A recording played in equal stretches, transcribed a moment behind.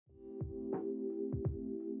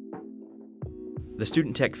The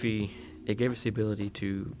student tech fee, it gave us the ability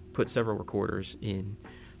to put several recorders in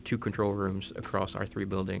 2 control rooms across our 3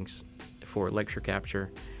 buildings for lecture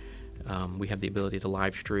capture. We have the ability to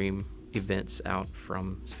live stream events out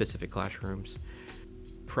from specific classrooms.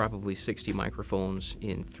 Probably 60 microphones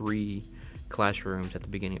in 3 classrooms at the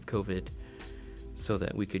beginning of COVID, so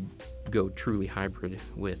that we could go truly hybrid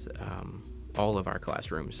with all of our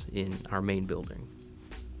classrooms in our main building.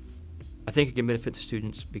 I think it can benefit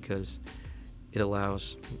students because it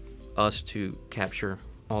allows us to capture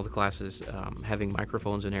all the classes, having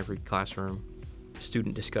microphones in every classroom.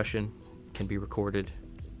 Student discussion can be recorded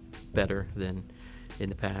better than in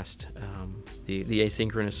the past. The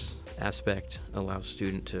asynchronous aspect allows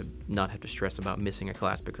students to not have to stress about missing a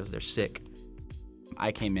class because they're sick.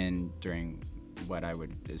 I came in during what I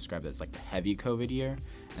would describe as like the heavy COVID year,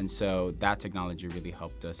 and so that technology really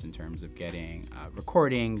helped us in terms of getting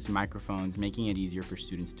recordings, microphones, making it easier for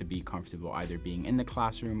students to be comfortable either being in the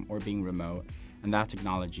classroom or being remote, and that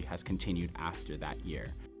technology has continued after that year.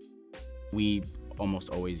 We almost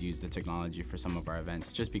always use the technology for some of our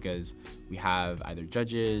events just because we have either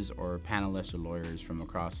judges or panelists or lawyers from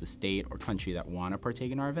across the state or country that want to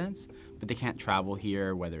partake in our events, but they can't travel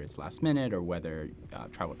here, whether it's last minute or whether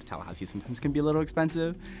travel to Tallahassee sometimes can be a little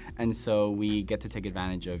expensive. And so we get to take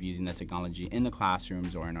advantage of using the technology in the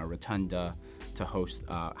classrooms or in our rotunda to host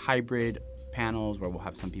hybrid panels where we'll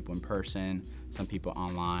have some people in person, some people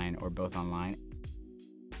online, or both online.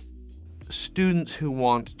 Students who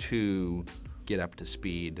want to get up to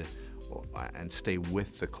speed and stay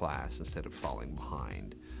with the class instead of falling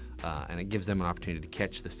behind. And it gives them an opportunity to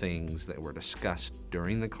catch the things that were discussed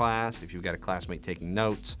during the class. If you've got a classmate taking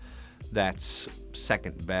notes, that's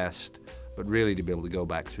second best, but really to be able to go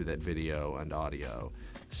back through that video and audio,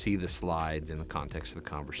 see the slides in the context of the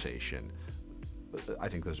conversation, I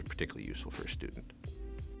think those are particularly useful for a student.